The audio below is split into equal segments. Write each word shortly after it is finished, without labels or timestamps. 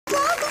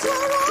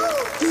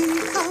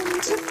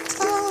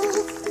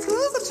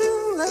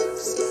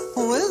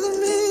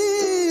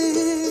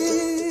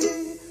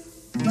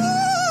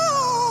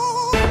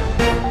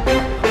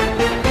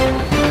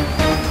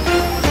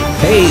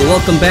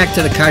welcome back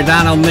to the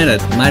Cardano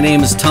Minute. My name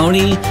is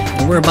Tony,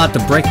 and we're about to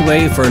break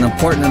away for an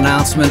important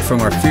announcement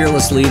from our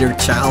fearless leader,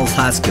 Charles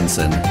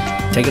Hoskinson.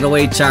 Take it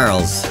away,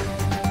 Charles.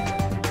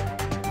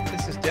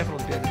 This has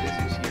definitely been the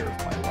busiest year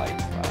of my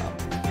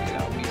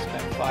life. We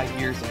spent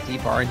 5 years in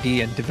deep R&D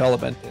and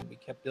development, and we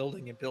kept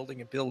building and building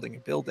and building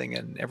and building,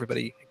 and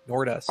everybody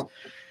ignored us.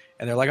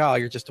 And they're like, "Oh,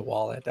 you're just a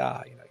wallet,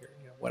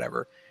 you're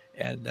whatever."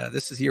 And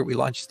this is the year we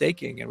launched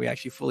staking, and we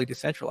actually fully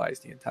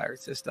decentralized the entire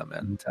system.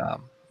 And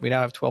we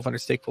now have 1,200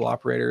 stake pool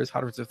operators,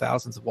 hundreds of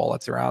thousands of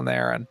wallets around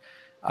there. And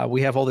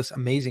we have all this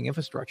amazing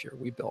infrastructure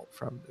we built,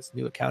 from this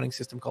new accounting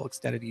system called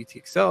Extended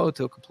UTXO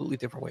to a completely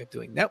different way of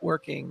doing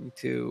networking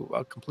to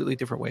a completely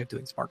different way of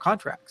doing smart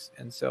contracts.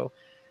 And so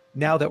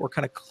now that we're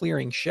kind of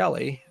clearing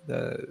Shelley,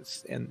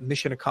 and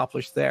mission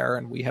accomplished there,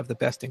 and we have the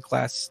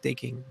best-in-class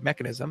staking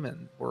mechanism,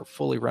 and we're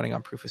fully running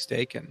on proof of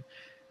stake, and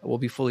we'll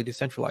be fully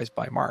decentralized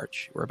by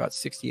March. We're about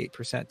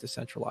 68%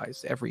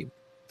 decentralized. Every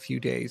few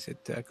days,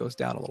 it goes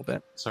down a little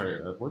bit. Sorry,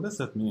 what does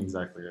that mean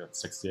exactly,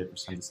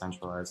 68%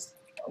 decentralized?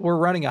 We're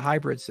running a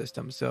hybrid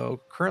system. So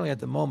currently at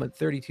the moment,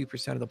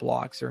 32% of the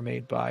blocks are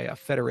made by a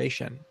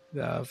federation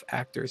of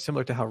actors,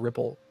 similar to how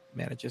Ripple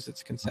manages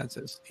its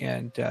consensus.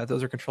 And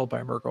those are controlled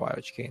by Merkle,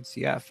 IOHK, and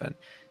CF. And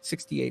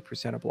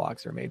 68% of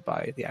blocks are made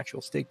by the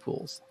actual stake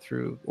pools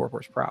through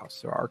Ouroboros Praos,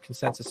 so our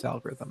consensus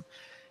algorithm.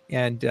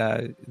 And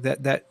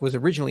that was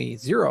originally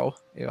zero.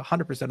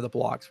 100% of the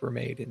blocks were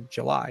made in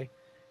July.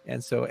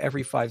 And so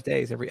every 5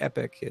 days, every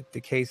epoch, it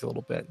decays a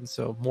little bit. And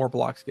so more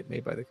blocks get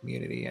made by the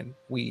community, and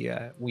we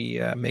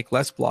make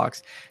less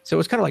blocks. So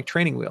it's kind of like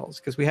training wheels,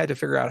 because we had to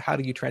figure out, how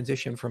do you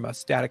transition from a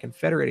static and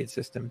federated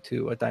system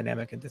to a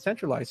dynamic and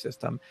decentralized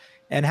system?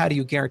 And how do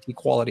you guarantee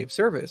quality of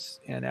service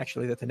and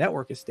actually that the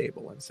network is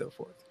stable and so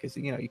forth? Because,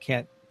 you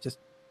can't just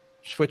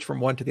switch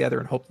from one to the other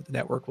and hope that the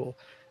network will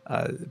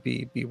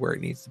be where it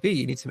needs to be.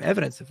 You need some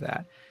evidence of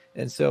that.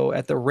 And so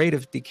at the rate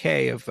of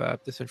decay of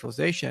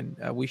decentralization,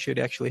 we should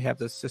actually have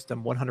the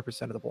system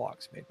 100% of the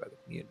blocks made by the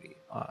community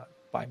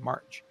by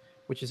March,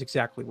 which is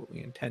exactly what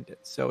we intended.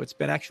 So it's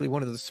been actually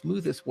one of the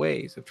smoothest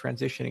ways of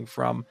transitioning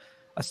from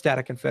a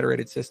static and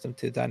federated system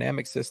to a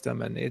dynamic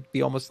system. And it'd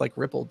be almost like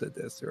Ripple did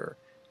this, or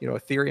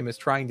Ethereum is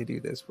trying to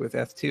do this with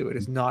F2. It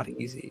is not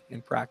easy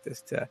in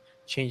practice to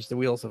change the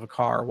wheels of a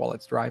car while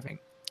it's driving.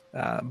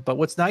 But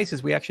what's nice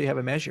is we actually have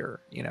a measure.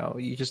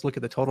 You just look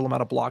at the total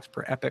amount of blocks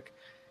per epoch,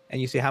 and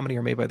you see how many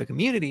are made by the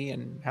community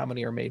and how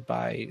many are made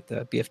by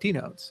the BFT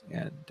nodes.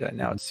 And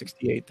now it's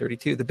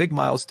 68-32. The big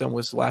milestone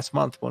was last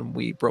month when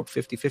we broke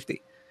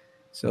 50-50.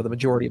 So the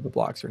majority of the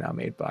blocks are now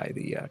made by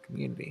the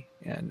community.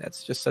 And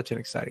that's just such an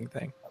exciting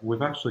thing.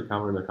 We've actually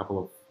covered a couple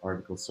of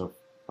articles of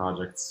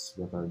projects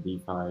that are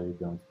DeFi,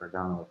 going to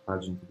Cardano, or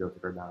pledging to go to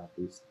Cardano at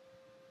least.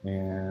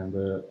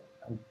 And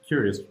I'm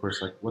curious, of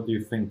course, what do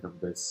you think of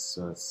this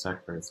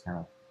sector? It's kind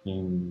of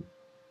came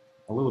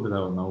a little bit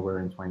out of nowhere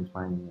in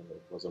 2020.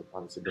 It was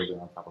obviously building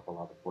on top of a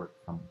lot of work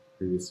from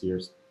previous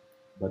years.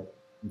 But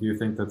do you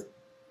think that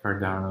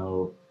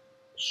Cardano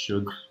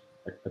should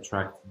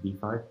attract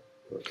DeFi?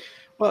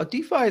 Well,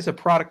 DeFi is a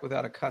product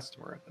without a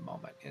customer at the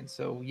moment. And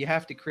so you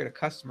have to create a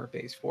customer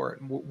base for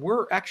it. And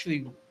we're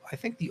actually, I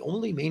think, the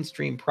only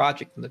mainstream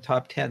project in the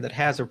top 10 that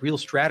has a real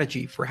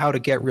strategy for how to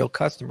get real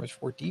customers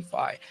for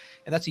DeFi.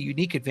 And that's a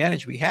unique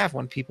advantage we have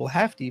when people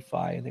have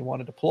DeFi and they want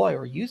to deploy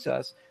or use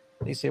us.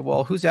 They say,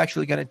 well, who's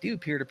actually going to do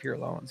peer-to-peer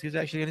loans? Who's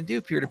actually going to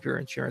do peer-to-peer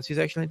insurance? Who's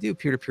actually going to do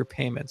peer-to-peer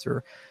payments,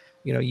 or,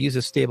 use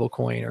a stable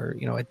coin, or,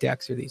 a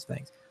DEX, or these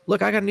things?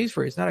 Look, I got news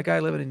for you. It's not a guy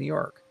living in New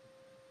York.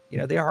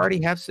 They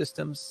already have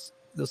systems.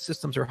 Those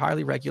systems are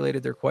highly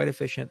regulated. They're quite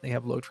efficient. They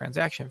have low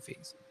transaction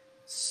fees.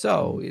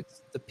 So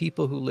it's the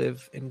people who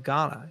live in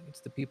Ghana. It's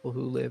the people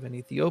who live in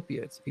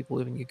Ethiopia. It's the people who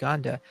live in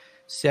Uganda.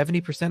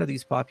 70% of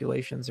these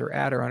populations are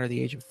at or under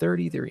the age of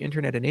 30. They're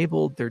internet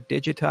enabled. They're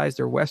digitized.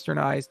 They're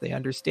westernized. They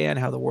understand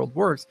how the world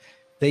works.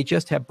 They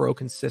just have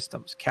broken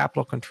systems,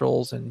 capital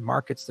controls, and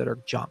markets that are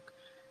junk.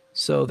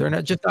 So they're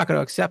not going to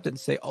accept it and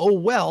say, oh,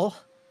 well,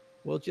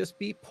 we'll just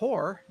be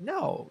poor.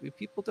 No,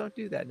 people don't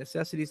do that.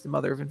 Necessity is the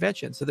mother of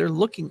invention. So they're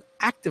looking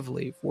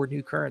actively for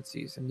new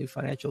currencies and new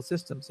financial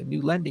systems and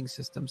new lending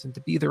systems, and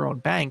to be their own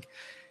bank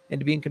and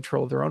to be in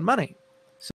control of their own money.